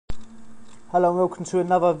Hello and welcome to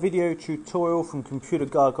another video tutorial from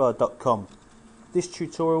ComputerGaga.com. This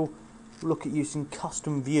tutorial will look at using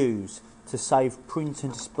custom views to save print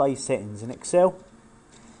and display settings in Excel.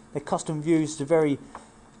 The custom views is a very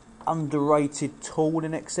underrated tool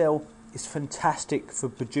in Excel. It's fantastic for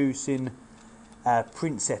producing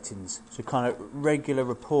print settings, so kind of regular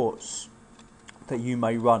reports that you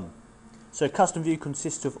may run. So a custom view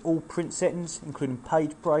consists of all print settings, including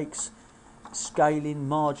page breaks, scaling,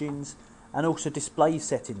 margins, and also display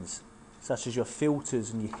settings such as your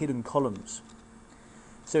filters and your hidden columns.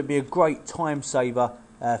 So it'd be a great time saver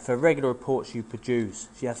for regular reports you produce.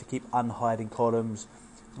 So you have to keep unhiding columns,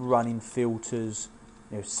 running filters,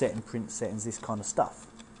 setting print settings, this kind of stuff.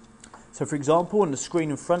 So for example, on the screen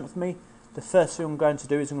in front of me, the first thing I'm going to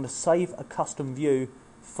do is I'm going to save a custom view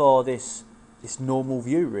for this normal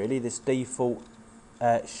view, really, this default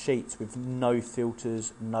sheet with no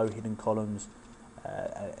filters, no hidden columns,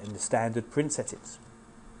 in the standard print settings.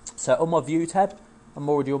 So on my view tab, I'm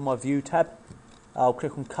already on my view tab. I'll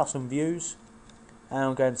click on custom views and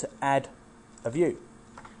I'm going to add a view,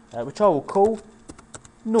 which I will call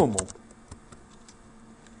normal.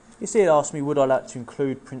 You see it asks me, would I like to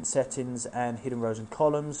include print settings and hidden rows and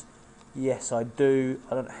columns? Yes, I do.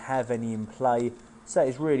 I don't have any in play, so that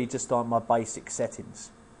is really just on my basic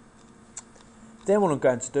settings. Then what I'm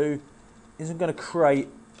going to do is I'm going to create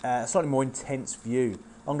a slightly more intense view.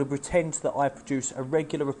 I'm going to pretend that I produce a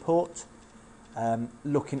regular report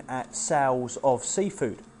looking at sales of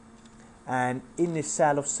seafood. And in this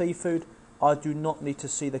sale of seafood, I do not need to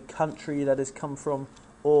see the country that has come from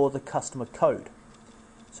or the customer code.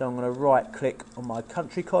 So I'm going to right click on my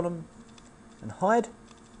country column and hide.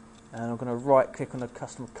 And I'm going to right click on the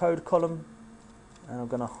customer code column and I'm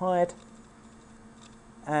going to hide.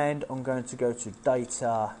 And I'm going to go to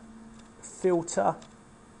data filter.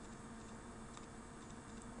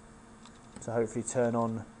 So hopefully turn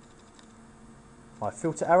on my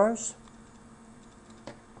filter arrows,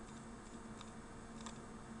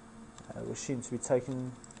 which seems to be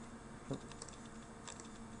taking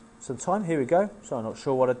some time. Here we go. So I'm not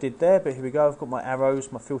sure what I did there, but here we go. I've got my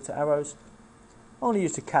arrows, my filter arrows. I'm going to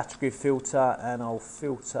use the category filter and I'll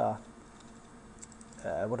filter,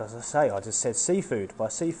 what does I say? I just said seafood by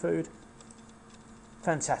seafood.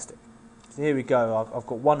 Fantastic. So here we go. I've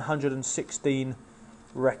got 116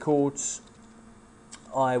 records.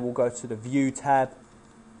 I will go to the view tab,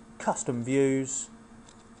 custom views,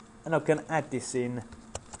 and I'm going to add this in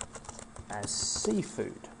as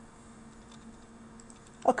seafood.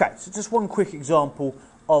 Okay, so just one quick example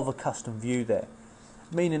of a custom view there,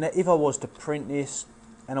 meaning that if I was to print this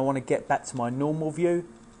and I want to get back to my normal view,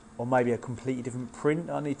 or maybe a completely different print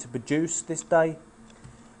I need to produce this day,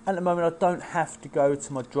 at the moment I don't have to go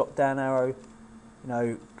to my drop down arrow,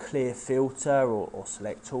 clear filter or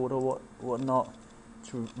select order or whatnot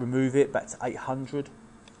to remove it back to 800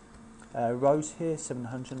 rows here,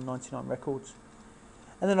 799 records.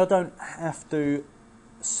 And then I don't have to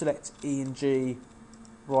select E and G,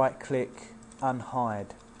 right click, unhide.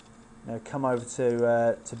 Come over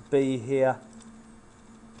to B here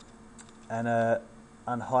and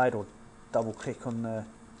unhide, or double click on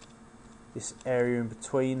this area in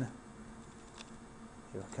between.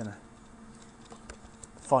 If I can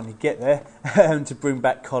finally get there to bring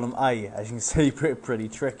back column A. As you can see, pretty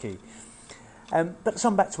tricky. But so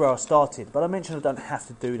I'm back to where I started. But I mentioned I don't have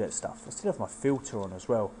to do that stuff. I still have my filter on as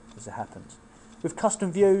well, as it happens. With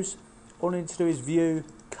custom views, all I need to do is view,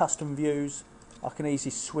 custom views. I can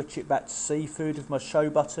easily switch it back to seafood with my show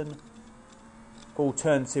button.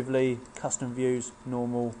 Alternatively, custom views,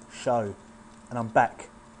 normal, show. And I'm back.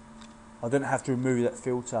 I don't have to remove that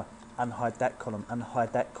filter, unhide that column,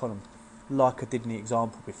 unhide that column, like I did in the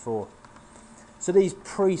example before. So these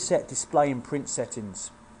preset display and print settings,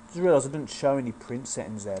 I just realised I didn't show any print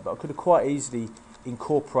settings there, but I could have quite easily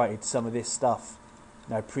incorporated some of this stuff,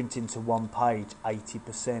 printing to one page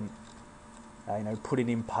 80%, putting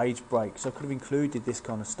in page breaks. I could have included this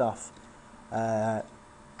kind of stuff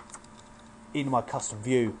in my custom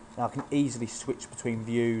view. Now I can easily switch between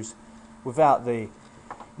views without the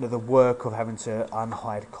work of having to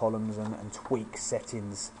unhide columns and tweak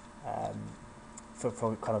settings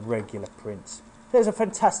for kind of regular prints. There's a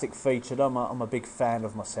fantastic feature that I'm a big fan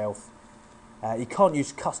of myself. You can't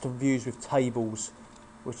use custom views with tables,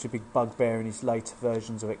 which is a big bugbear in these later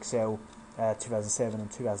versions of Excel, 2007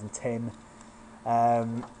 and 2010.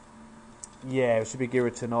 It's a big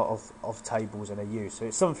irritant of tables and their use. So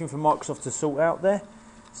it's something for Microsoft to sort out there.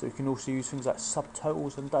 So you can also use things like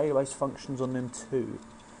subtotals and database functions on them too.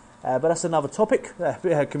 But that's another topic.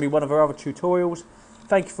 It can be one of our other tutorials.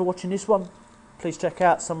 Thank you for watching this one. Please check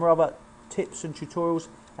out some of our other tips and tutorials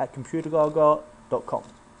at computergaga.com.